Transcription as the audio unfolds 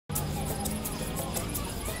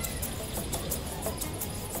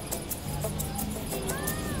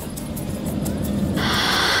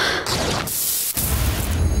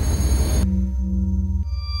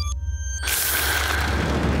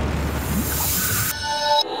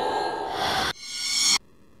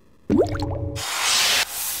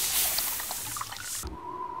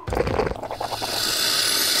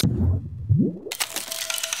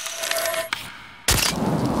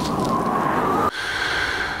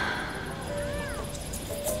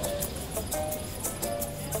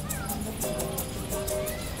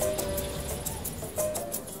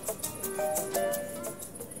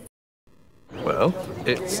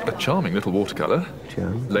It's a charming little watercolour.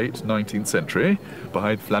 Late 19th century,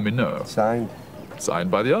 by Flamineux. Signed. Signed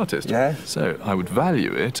by the artist. Yeah. So I would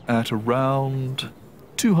value it at around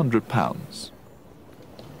 £200.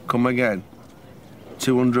 Come again.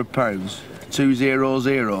 £200.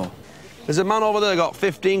 200. There's a man over there got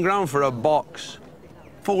 15 grand for a box.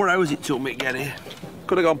 4 hours it took me to get here.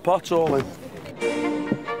 Could have gone potholing.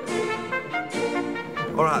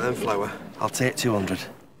 All right then, Flower. I'll take 200.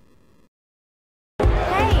 Hey!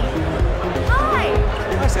 Hi!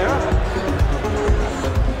 Hi, Sarah.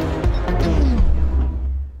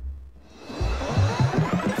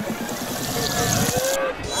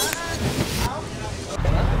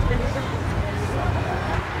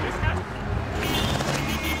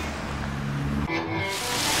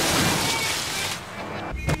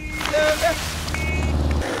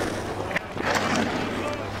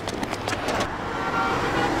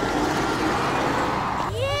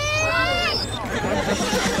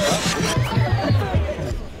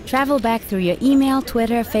 Travel back through your email,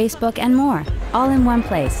 Twitter, Facebook, and more, all in one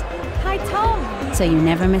place. Hi, Tom! So you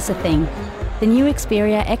never miss a thing. The new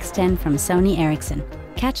Xperia X10 from Sony Ericsson.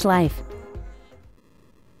 Catch life.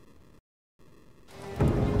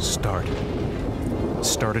 Start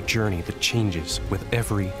a journey that changes with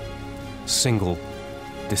every single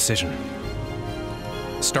decision.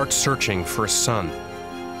 Start searching for a son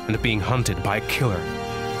and being hunted by a killer.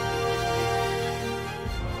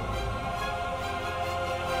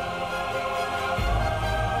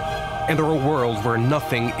 Enter a world where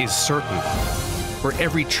nothing is certain, where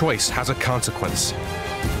every choice has a consequence.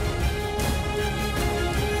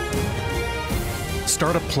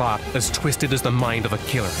 Start a plot as twisted as the mind of a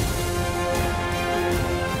killer.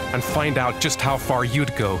 And find out just how far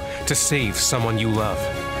you'd go to save someone you love.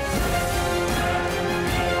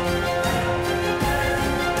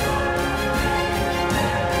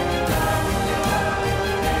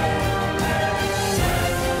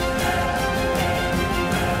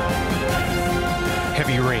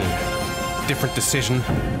 Heavy Rain. Different decision,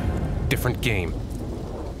 different game.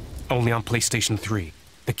 Only on PlayStation 3.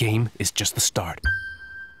 The game is just the start.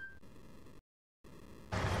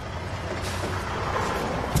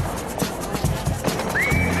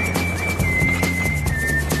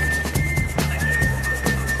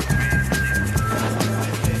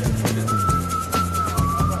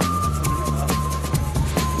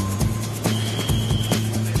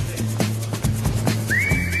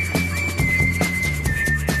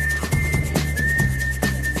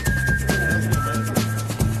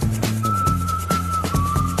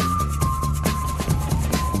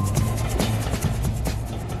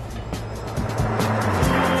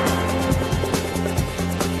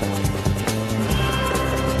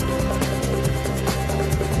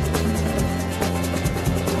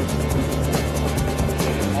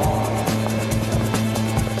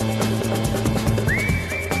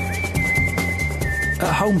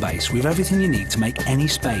 At Homebase, we have everything you need to make any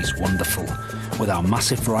space wonderful. With our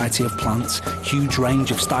massive variety of plants, huge range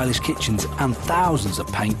of stylish kitchens, and thousands of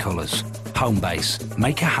paint colours. Homebase,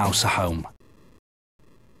 make a house a home.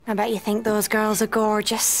 I bet you think those girls are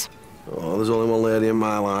gorgeous. Oh, there's only one lady in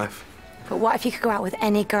my life. But what if you could go out with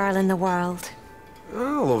any girl in the world?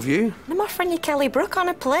 Oh, I love you. I'm offering you Kelly Brook on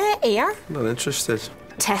a plate here. Not interested.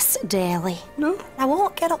 Tess Daly. No. I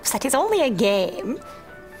won't get upset, it's only a game.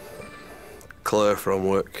 Claire from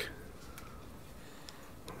work.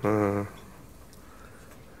 Oh,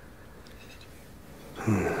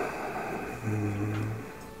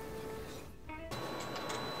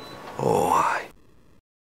 aye.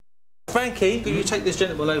 Frankie, could you take this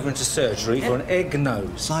gentleman over into surgery for an egg nose?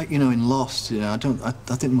 It's like, you know, in Lost, I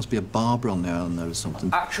think there must be a barber on there or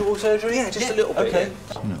something. Actual surgery? Yeah, just a little bit. Okay.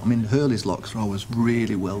 You know, I mean, Hurley's locks are always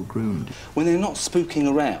really well groomed. When they're not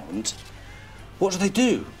spooking around, what do they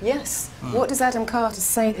do? Yes. What does Adam Carter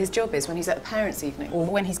say his job is when he's at a parents' evening? Or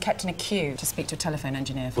when he's kept in a queue to speak to a telephone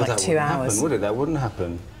engineer for like 2 hours? Happen, would it? That wouldn't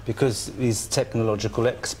happen. Because he's a technological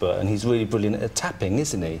expert and he's really brilliant at tapping,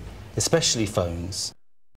 isn't he? Especially phones.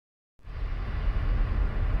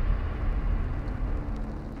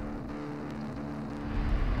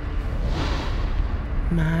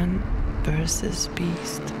 Man versus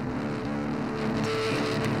beast.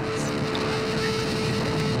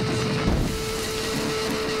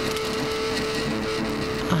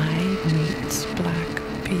 Eye meets black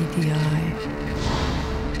beady eye.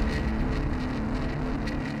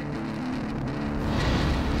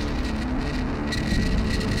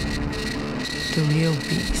 The real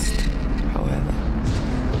beast, however,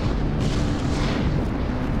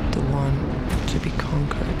 the one to be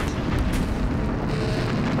conquered,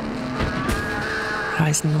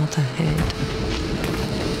 lies not ahead,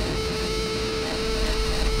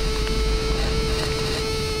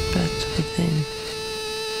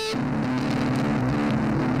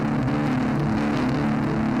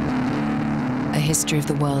 history of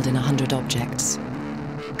the world in 100 objects.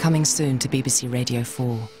 Coming soon to BBC Radio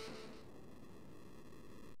 4.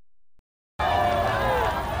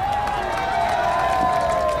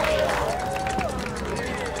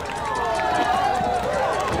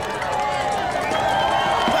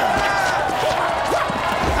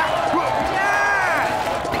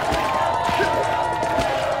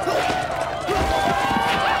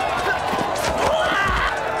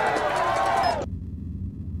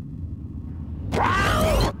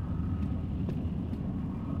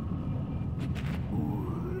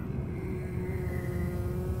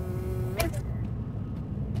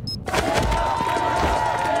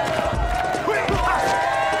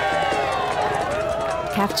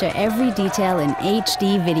 Capture every detail in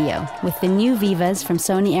HD video with the new Vivas from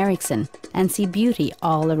Sony Ericsson and see beauty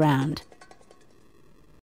all around.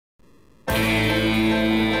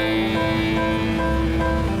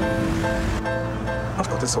 I've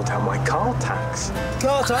got to sort out my car tax.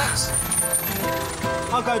 Car tax?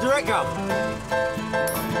 I'll go direct, Gov.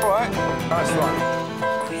 All right, that's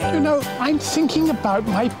right. You know, I'm thinking about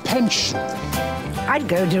my pension. I'd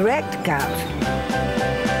go direct, Gov.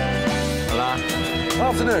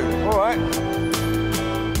 Afternoon, all right.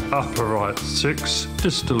 Upper right 6,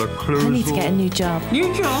 distal occlusal. I need to get a new job.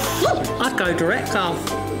 New job? I'd go direct, Gov.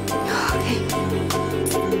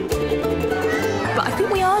 But I think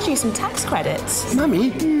we are due some tax credits.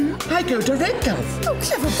 Mummy, I go direct, Gov. Oh,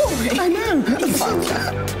 clever boy. I know.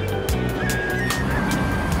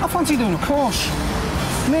 I fancy doing a course.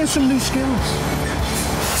 Learn some new skills.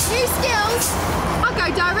 New skills? I'll go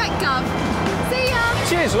direct, Gov. See ya.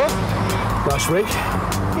 Cheers, love. Last week?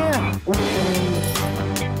 Yeah.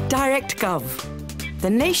 Direct Gov, the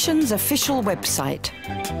nation's official website.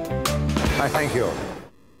 Thank you.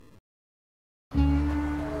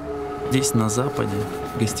 Здесь, на Западе,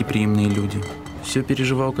 гостеприимные люди. Все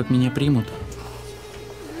переживал, как меня примут.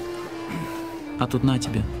 А тут на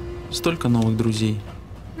тебе, столько новых друзей.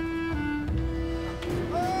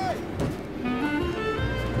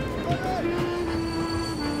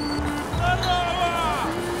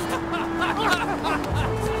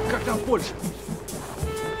 Как там в Польше?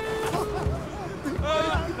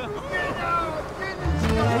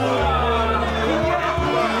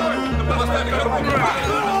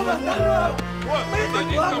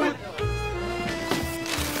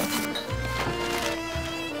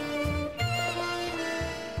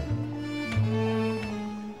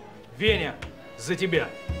 Веня, за тебя.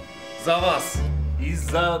 За вас. И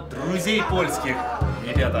за друзей польских,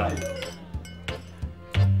 ребята.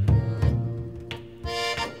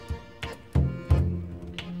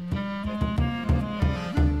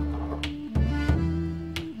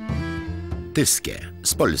 Tyskie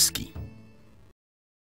z Polski.